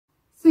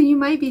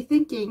might be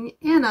thinking,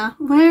 Anna,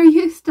 why are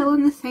you still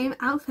in the same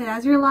outfit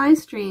as your live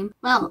stream?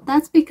 Well,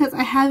 that's because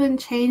I haven't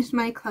changed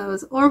my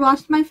clothes or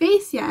washed my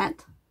face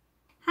yet.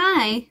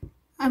 Hi!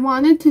 I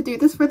wanted to do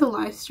this for the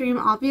live stream,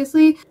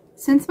 obviously,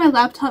 since my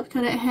laptop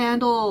couldn't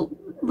handle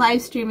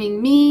live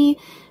streaming me,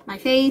 my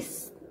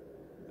face,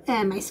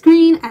 and my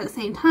screen at the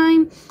same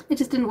time. It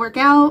just didn't work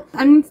out.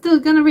 I'm still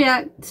gonna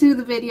react to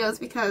the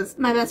videos because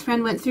my best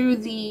friend went through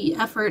the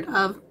effort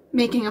of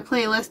making a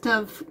playlist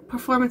of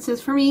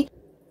performances for me.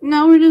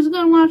 Now we're just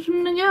gonna watch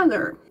them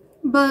together.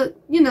 But,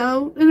 you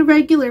know, in a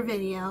regular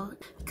video,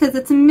 because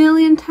it's a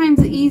million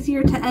times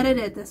easier to edit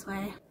it this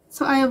way.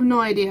 So I have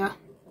no idea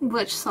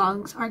which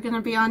songs are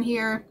gonna be on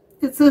here.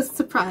 It's a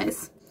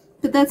surprise.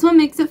 But that's what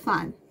makes it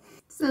fun.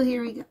 So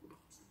here we go.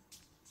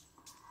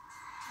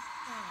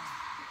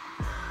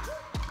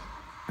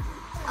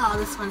 Oh,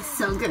 this one's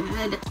so good.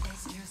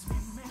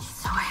 He's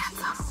so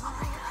handsome. Oh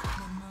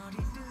my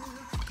god.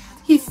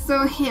 He's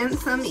so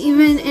handsome,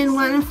 even in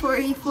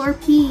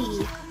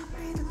 144p.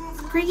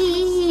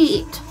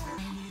 Great!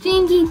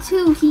 Jingy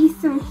too, he's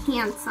so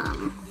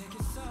handsome.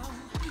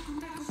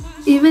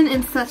 Even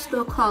in such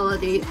low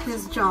quality,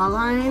 his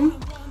jawline.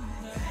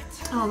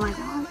 Oh my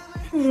god.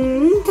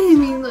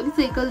 Timmy looks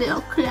like a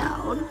little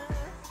cloud.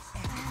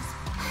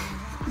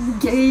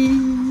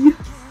 Gay.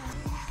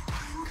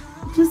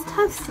 Just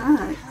have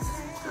sex.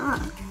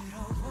 God.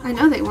 I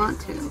know they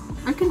want to.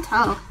 I can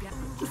tell.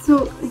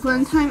 So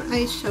one time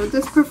I showed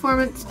this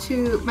performance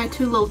to my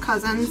two little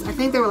cousins. I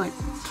think they were like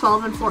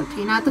 12 and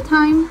 14 at the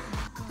time.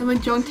 And when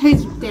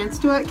Jungtae's dance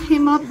duet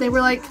came up, they were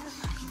like,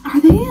 are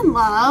they in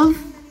love?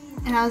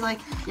 And I was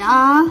like,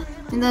 yeah.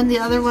 And then the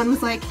other one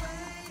was like,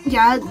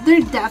 yeah,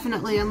 they're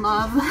definitely in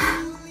love.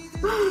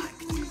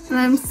 And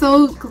I'm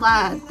so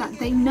glad that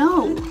they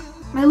know.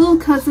 My little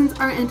cousins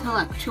are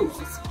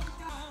intellectuals.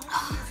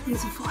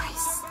 His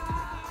voice.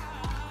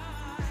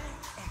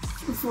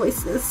 The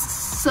voice is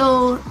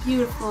so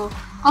beautiful.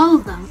 All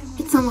of them.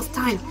 It's almost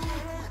time.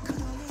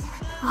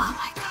 Oh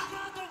my god.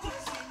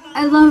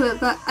 I love it,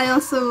 but I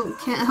also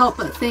can't help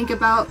but think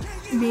about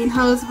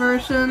Minho's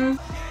version.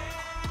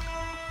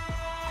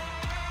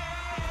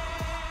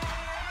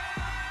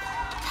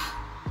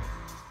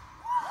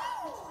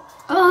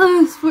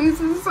 Oh, this voice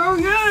is so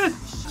good!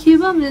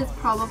 Cubum is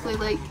probably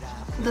like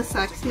the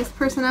sexiest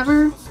person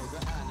ever.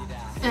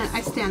 And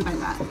I stand by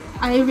that.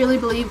 I really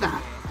believe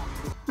that.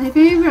 My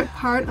favorite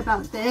part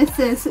about this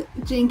is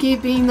Jinky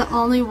being the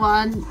only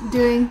one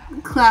doing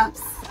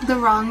claps the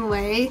wrong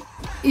way.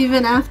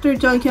 Even after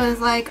Junghyun is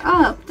like,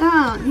 up,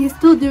 down, he's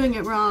still doing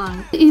it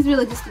wrong. He's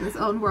really just in his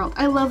own world.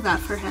 I love that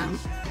for him.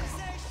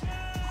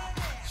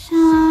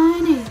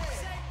 SHINee.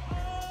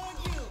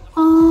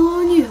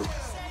 On you.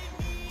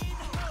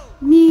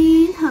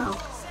 Minho.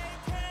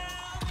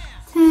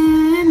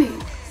 Tammy.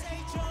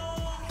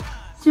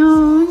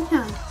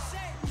 Junghyun.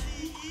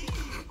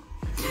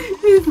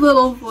 His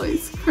little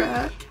voice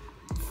crack.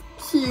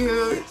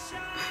 Cute.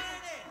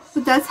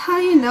 But that's how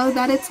you know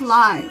that it's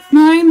live.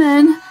 My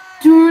men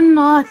do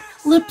not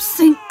lip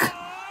sync.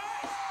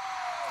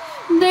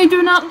 They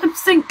do not lip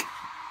sync.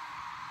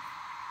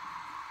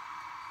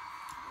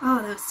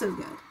 Oh, that was so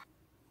good.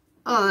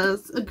 Oh, that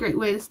was a great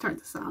way to start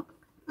this out.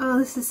 Oh,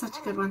 this is such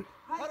a good one.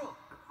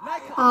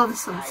 Oh,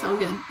 this one's so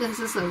good. This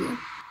is so good.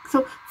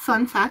 So,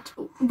 fun fact,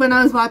 when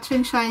I was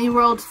watching SHINee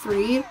World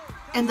 3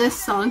 and this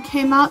song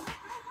came up,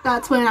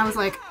 that's when I was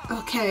like,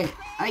 okay,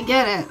 I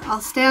get it.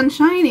 I'll stand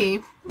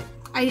SHINee.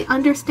 I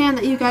understand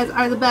that you guys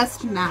are the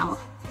best now.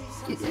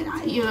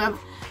 You have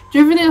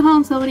driven it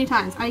home so many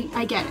times.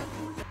 I get it.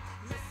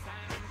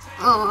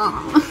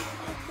 Oh.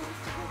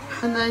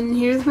 And then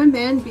here's my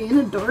band being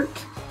a dork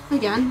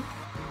again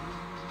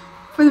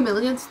for the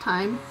millionth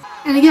time.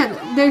 And again,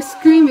 they're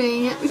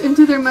screaming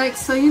into their mics,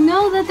 so you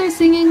know that they're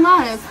singing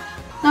live.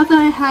 Not that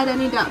I had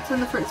any doubts in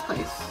the first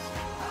place.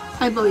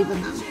 I believe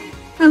in them.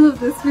 I love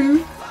this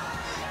group.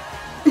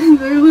 And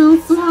their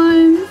little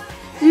swans.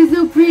 They're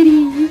so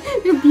pretty.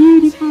 They're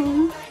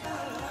beautiful.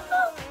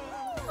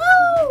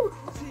 Woo!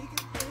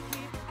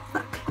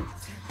 Fuck.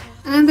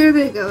 And there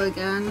they go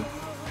again.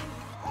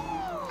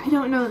 I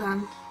don't know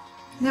them.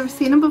 Never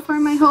seen them before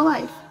in my whole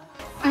life.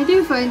 I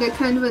do find it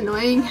kind of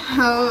annoying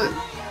how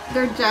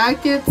their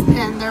jackets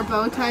and their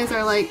bow ties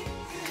are like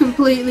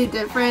completely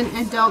different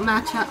and don't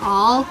match at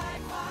all.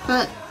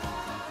 But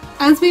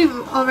as we've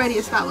already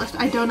established,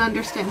 I don't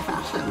understand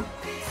fashion.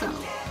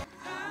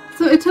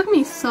 So it took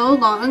me so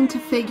long to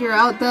figure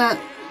out that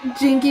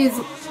Jinky's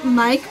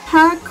mic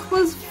pack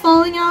was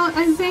falling out,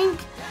 I think.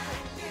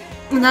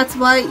 And that's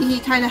why he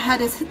kind of had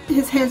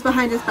his hands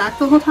behind his back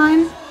the whole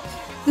time.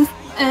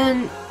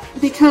 And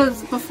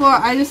because before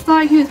I just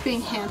thought he was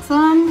being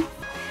handsome.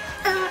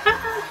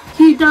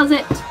 He does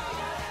it.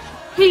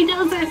 He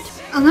does it.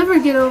 I'll never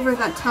get over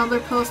that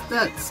Tumblr post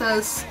that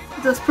says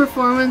this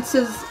performance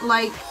is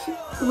like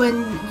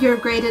when you're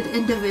graded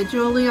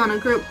individually on a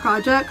group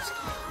project.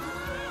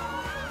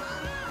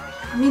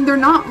 I mean, they're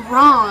not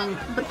wrong,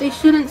 but they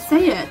shouldn't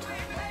say it.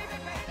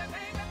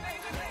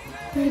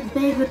 Baby,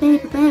 baby,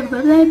 baby, baby,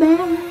 baby,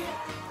 baby.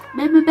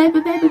 Baby, baby,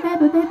 baby,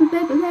 baby, baby, baby,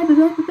 baby,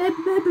 baby,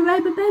 baby, baby,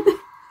 baby, baby.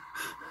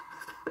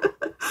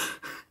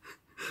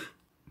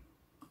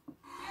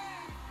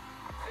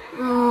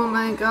 Oh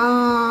my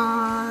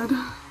god.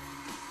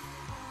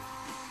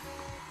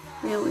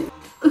 Really?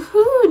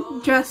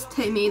 Who dressed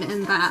Taemin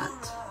in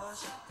that?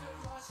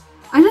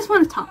 I just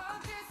want to talk.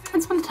 I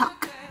just want to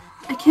talk.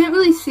 I can't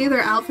really see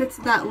their outfits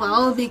that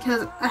well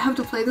because I have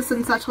to play this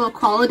in such low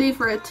quality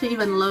for it to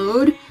even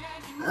load.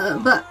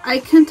 But I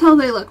can tell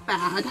they look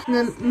bad. And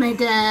then my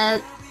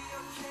dad...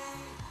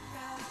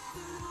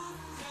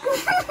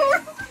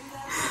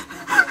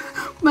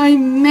 My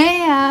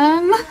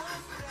man!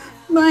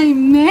 My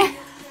man!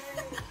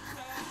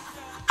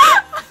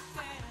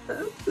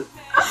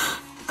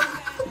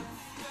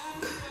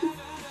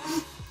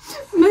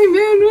 My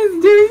man was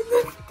doing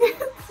the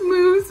dance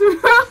moves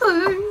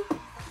wrong!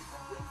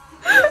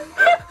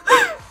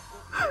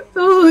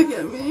 Don't look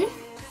at me.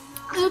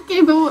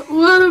 Okay, but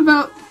what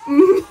about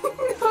his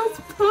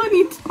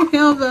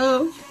ponytail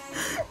though?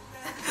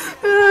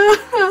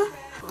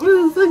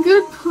 It's a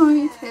good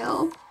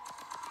ponytail.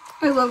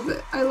 I love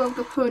it. I love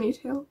the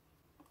ponytail.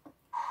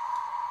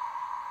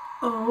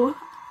 Oh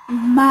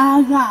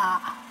my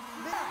god.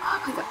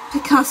 Oh my god.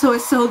 Picasso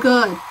is so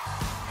good.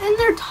 And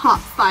they're top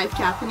 5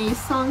 Japanese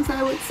songs,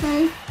 I would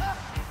say.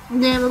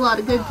 They have a lot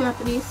of good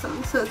Japanese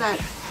songs, so that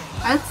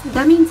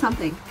means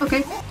something,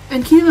 okay?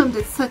 And Kingdom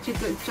did such a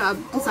good job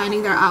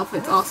designing their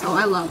outfits also.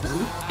 I love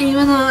them.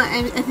 Even though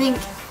I think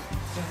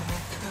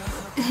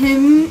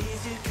him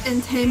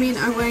and Taemin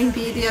are wearing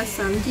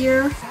BDSM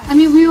gear. I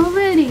mean, we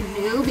already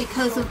knew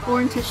because of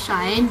Born to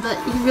Shine,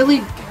 but he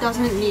really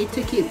doesn't need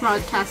to keep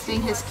broadcasting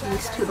his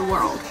keys to the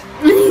world.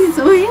 He's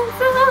so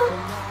handsome!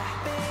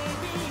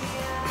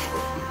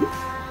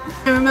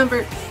 I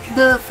remember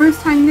the first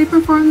time they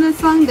performed this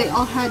song, they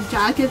all had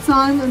jackets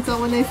on, and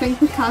so when they sang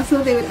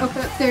Picasso, they would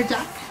open up their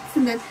jackets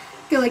and then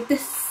go like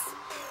this.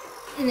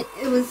 And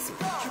it was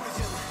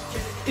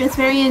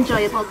very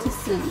enjoyable to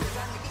see.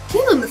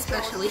 Kingdom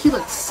especially, he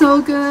looks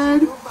so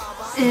good.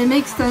 And it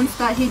makes sense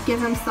that he'd give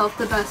himself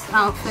the best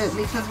outfit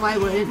because why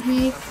wouldn't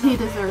he? He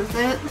deserves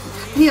it.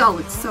 He all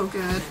looks so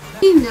good.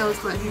 He knows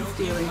what he's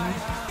doing.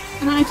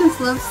 And I just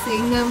love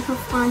seeing them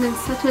perform in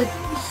such a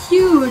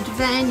huge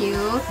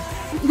venue.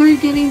 They're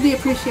getting the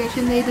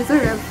appreciation they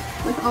deserve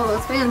with all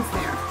those fans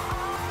there.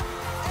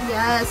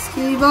 Yes,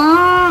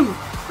 K-Bomb!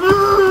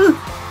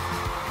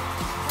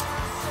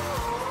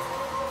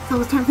 It's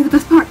almost time for the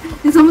best part.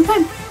 It's almost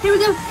time. Here we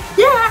go.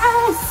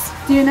 Yes!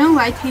 Do you know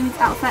why Taemin's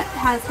outfit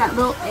has that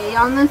little A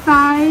on the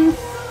side?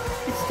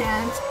 It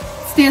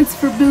stands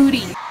for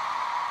booty.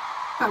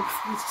 That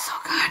performance is so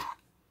good.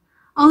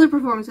 All their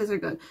performances are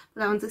good,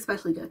 but that one's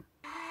especially good.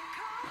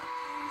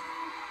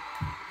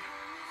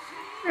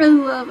 I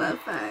love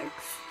FX.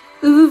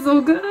 This is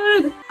so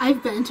good.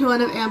 I've been to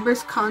one of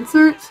Amber's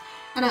concerts,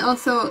 and I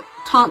also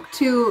talked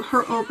to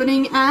her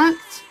opening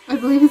act. I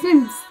believe his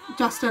name's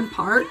Justin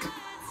Park.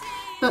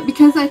 But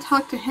because I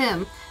talked to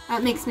him,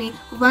 that makes me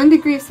 1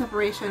 degree of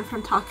separation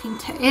from talking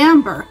to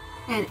Amber.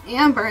 And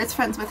Amber is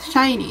friends with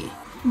SHINee.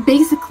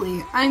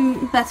 Basically,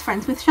 I'm best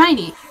friends with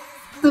SHINee.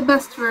 The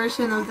best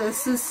version of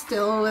this is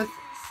still with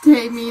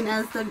Taemin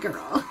as the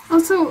girl.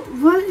 Also,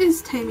 what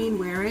is Taemin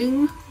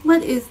wearing?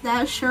 What is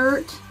that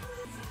shirt?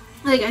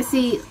 Like, I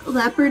see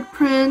leopard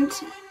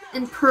print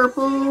and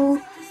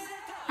purple.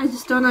 I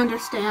just don't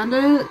understand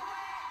it.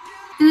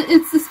 And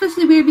it's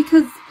especially weird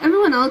because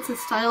everyone else is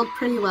styled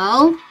pretty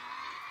well.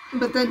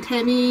 But then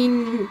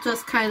Taemin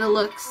just kind of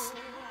looks...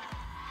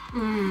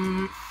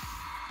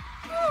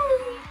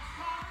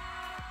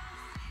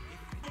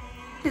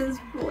 His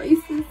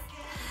voice is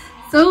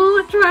so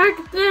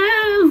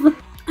attractive!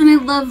 And I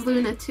love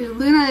Luna too.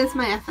 Luna is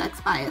my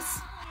FX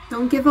bias.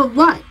 Don't give a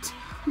what?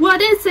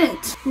 What is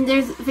it? And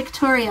there's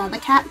Victoria, the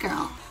cat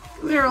girl.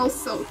 They're all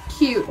so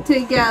cute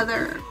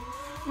together.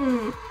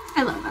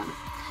 I love them.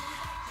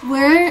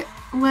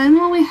 When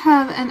will we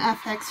have an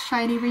FX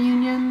SHINee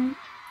reunion?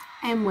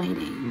 I'm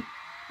waiting.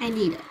 I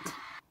need it.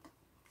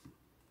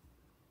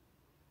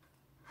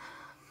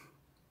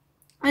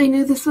 I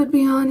knew this would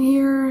be on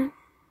here.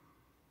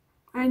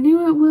 I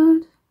knew it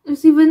would.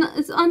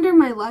 It's under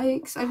my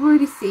likes. I've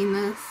already seen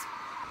this.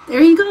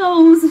 There he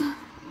goes.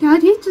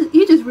 God, he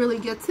just really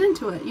gets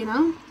into it, you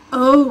know?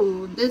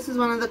 Oh, this is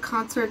one of the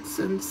concerts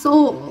in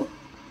Seoul.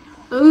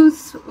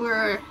 Those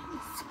were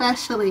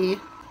especially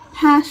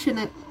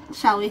passionate,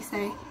 shall we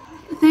say.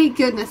 Thank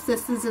goodness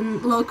this is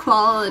in low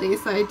quality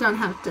so I don't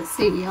have to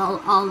see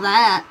all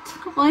that.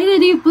 Why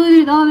did he put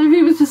it on if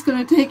he was just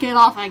gonna take it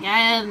off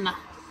again?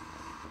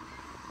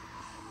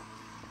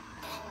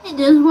 I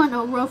just want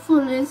to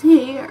ruffle his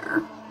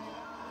hair.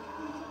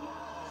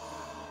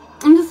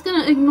 I'm just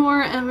gonna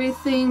ignore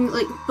everything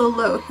like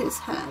below his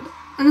head.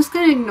 I'm just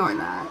gonna ignore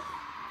that.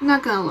 I'm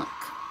not gonna look.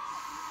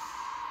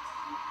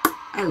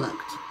 I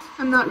looked.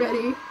 I'm not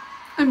ready.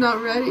 I'm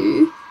not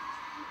ready.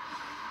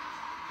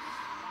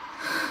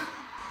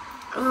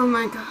 Oh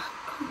my god.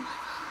 Oh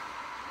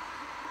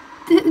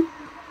my god.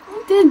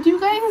 Did you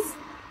guys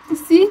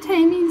see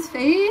Taemin's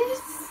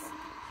face?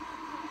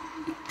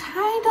 It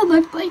kinda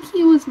looked like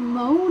he was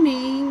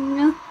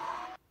moaning.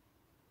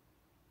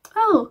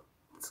 Oh,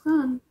 it's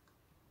gone.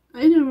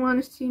 I didn't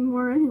want to see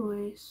more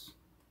anyways.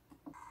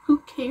 Who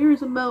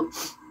cares about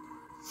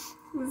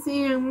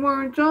seeing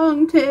more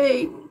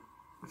Jongtae?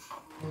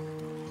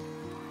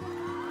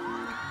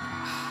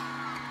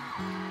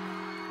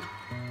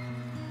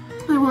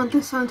 I want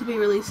this song to be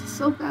released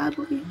so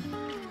badly.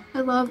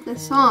 I love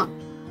this song.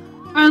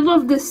 I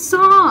love this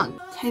song!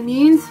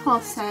 Taemin's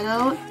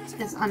falsetto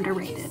is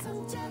underrated.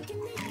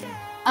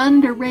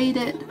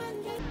 Underrated.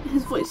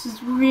 His voice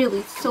is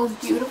really so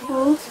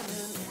beautiful.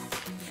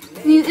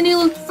 And he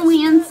looks so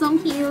handsome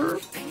here.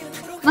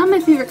 Not my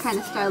favorite kind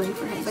of styling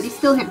for him, but he's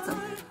still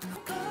handsome.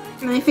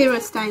 My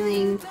favorite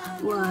styling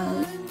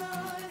was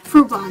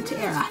for Bond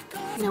era.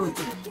 You know, with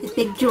his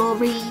big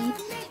jewelry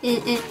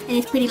and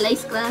his pretty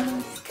lace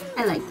gloves.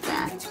 I liked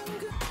that.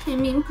 I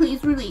mean,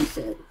 please release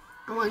it.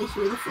 I want to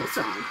hear the full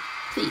song.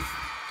 Please.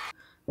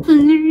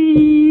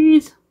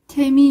 Please!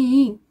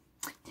 Taemin.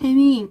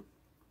 Taemin.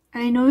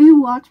 I know you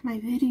watch my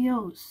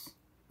videos.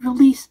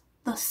 Release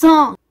the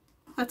song!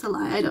 That's a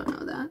lie, I don't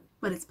know that.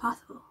 But it's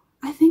possible.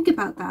 I think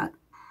about that.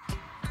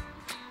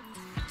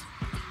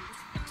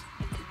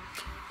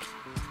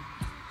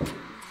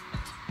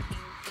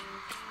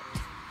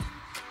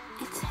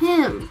 It's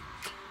him.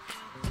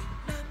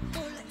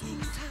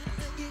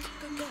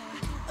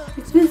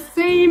 It's the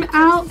same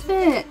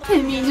outfit.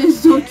 Taemin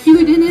is so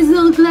cute in his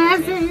little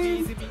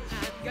glasses.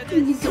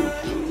 He's so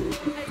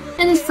cute.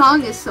 And his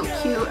song is so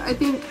cute. I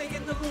think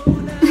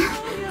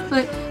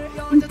like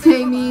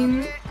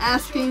Taemin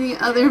asking the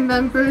other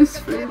members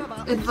for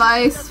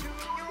advice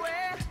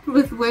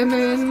with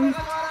women,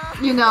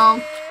 you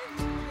know,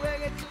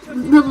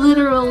 the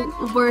literal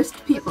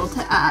worst people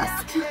to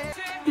ask.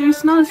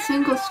 There's not a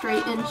single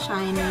straight in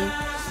SHINee.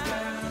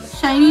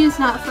 SHINee is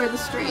not for the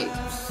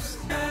straights.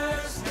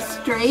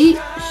 Straight,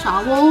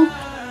 Shawl,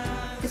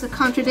 is a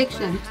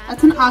contradiction.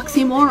 That's an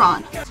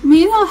oxymoron.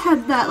 Mino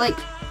had that like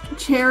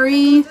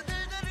cherry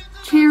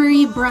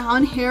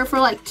brown hair for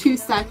like 2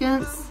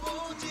 seconds.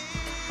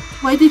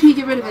 Why did he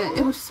get rid of it?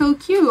 It was so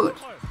cute.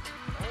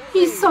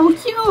 He's so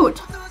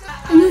cute.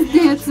 And this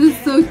dance is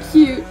so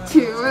cute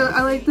too.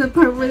 I like the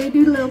part where they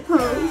do the little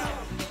pose.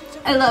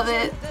 I love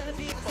it.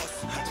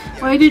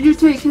 Why did you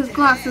take his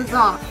glasses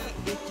off?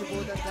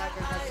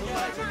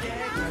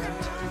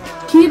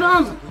 Keep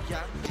them!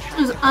 It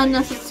was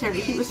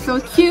unnecessary. He was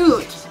so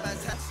cute.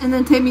 And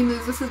then Taemin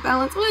loses his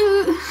balance.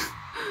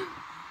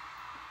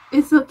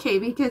 It's okay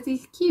because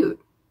he's cute.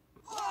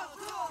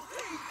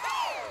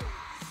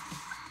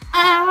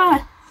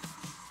 Ah!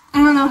 I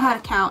don't know how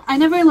to count. I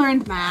never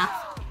learned math.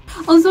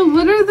 Also,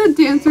 what are the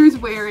dancers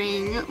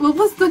wearing? What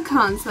was the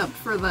concept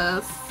for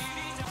this?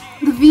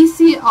 The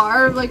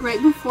VCR, like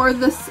right before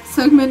this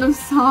segment of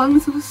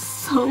songs, was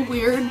so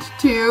weird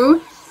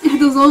too. It had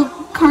those little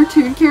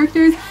cartoon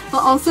characters, but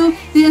also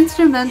the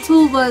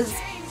instrumental was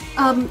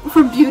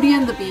from Beauty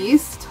and the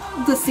Beast.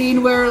 The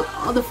scene where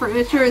all the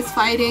furniture is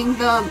fighting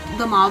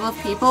the mob of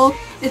people.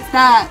 It's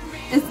that.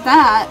 It's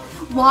that.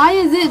 Why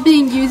is it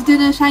being used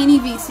in a SHINee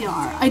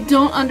VCR? I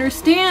don't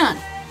understand.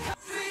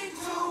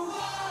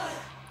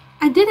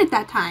 I did it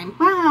that time.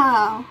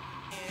 Wow.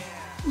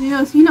 He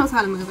knows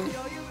how to move it.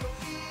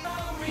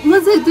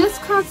 Was it this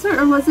concert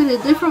or was it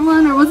a different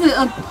one, or was it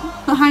a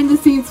behind the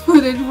scenes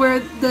footage where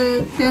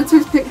the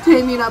dancers pick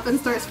Taemin up and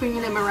start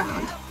swinging him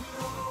around?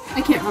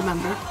 I can't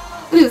remember.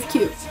 It is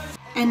cute.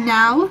 And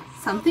now,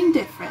 something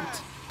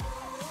different.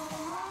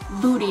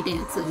 Booty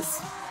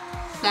dances.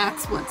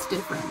 That's what's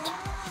different.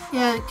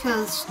 Yeah,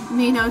 because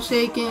Mino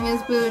shaking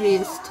his booty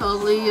is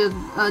totally an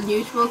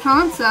unusual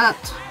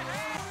concept.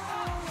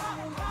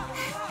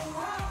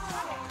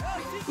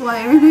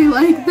 Why are they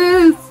like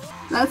this?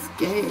 That's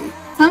gay.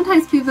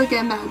 Sometimes people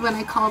get mad when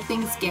I call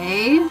things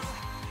gay,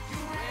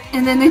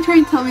 and then they try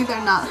and tell me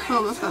they're not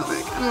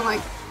homophobic, and I'm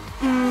like,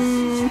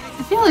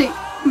 I feel like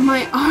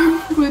my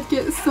arm would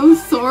get so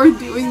sore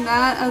doing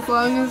that as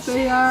long as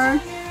they are.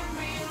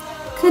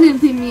 Couldn't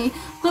be me,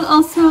 but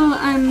also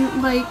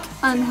I'm like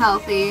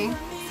unhealthy,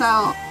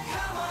 so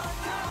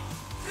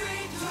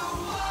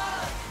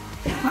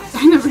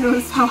I never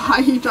noticed how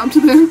high he jumped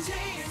there.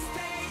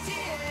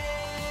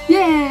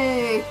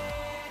 Yay!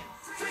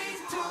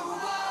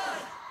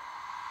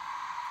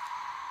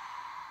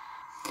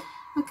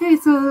 Okay,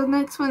 so the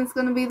next one's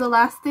gonna be the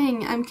last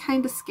thing. I'm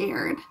kinda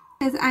scared,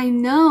 because I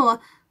know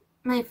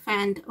my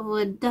friend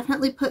would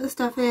definitely put the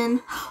stuff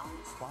in.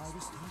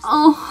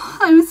 Oh,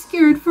 I was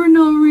scared for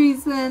no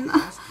reason.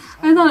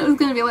 I thought it was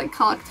gonna be like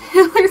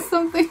Cocktail or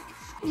something.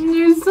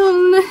 You're so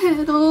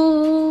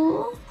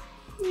little.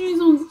 You're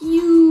so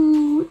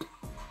cute.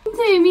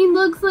 Taemin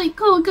looks like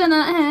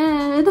Coconut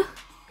Head.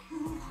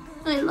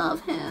 I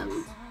love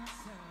him.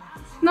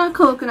 Not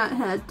Coconut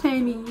Head,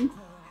 Taemin.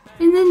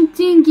 And then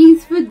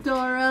Jingi's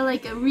fedora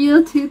like a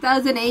real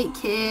 2008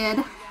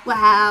 kid.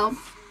 Wow.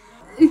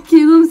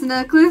 Caleb's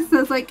necklace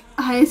says like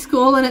high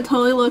school, and it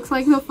totally looks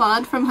like the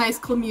font from High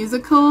School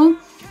Musical.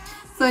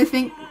 So I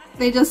think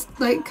they just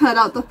like cut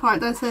out the part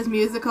that says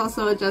musical,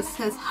 so it just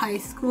says high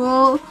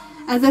school,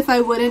 as if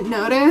I wouldn't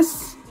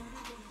notice.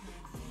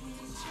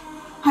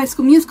 High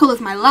School Musical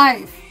is my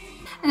life.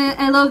 And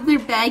I love their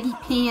baggy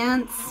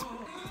pants.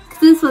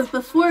 This was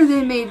before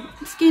they made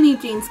skinny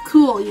jeans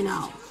cool, you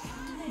know.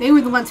 They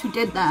were the ones who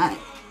did that.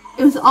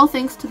 It was all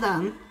thanks to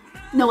them.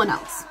 No one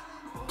else.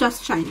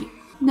 Just SHINee.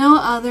 No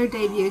other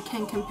debut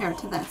can compare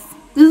to this.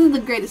 This is the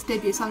greatest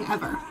debut song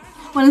ever.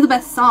 One of the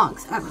best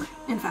songs ever,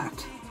 in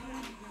fact.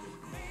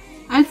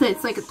 I'd say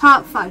it's like a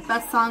top 5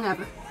 best song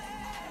ever.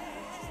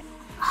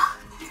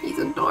 He's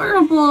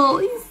adorable.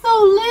 He's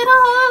so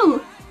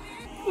little.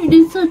 You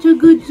did such a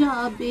good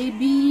job,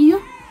 baby.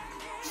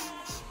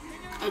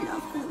 I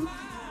love him.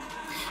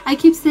 I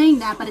keep saying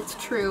that, but it's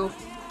true.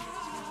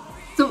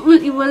 So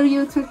what do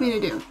you expect me to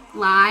do?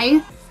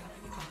 Lie?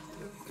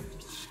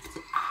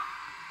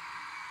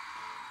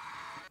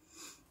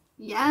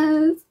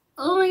 Yes.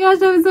 Oh my gosh,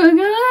 that was so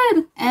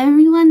good.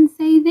 Everyone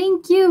say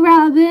thank you,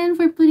 Robin,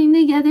 for putting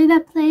together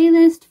that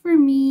playlist for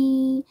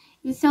me.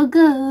 It was so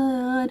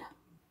good.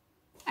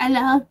 I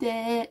loved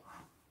it.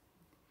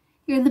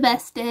 You're the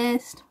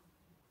bestest.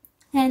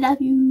 I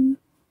love you.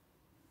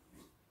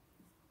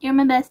 You're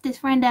my bestest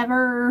friend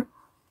ever.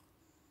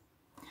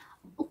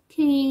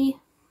 Okay.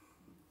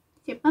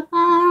 Say bye.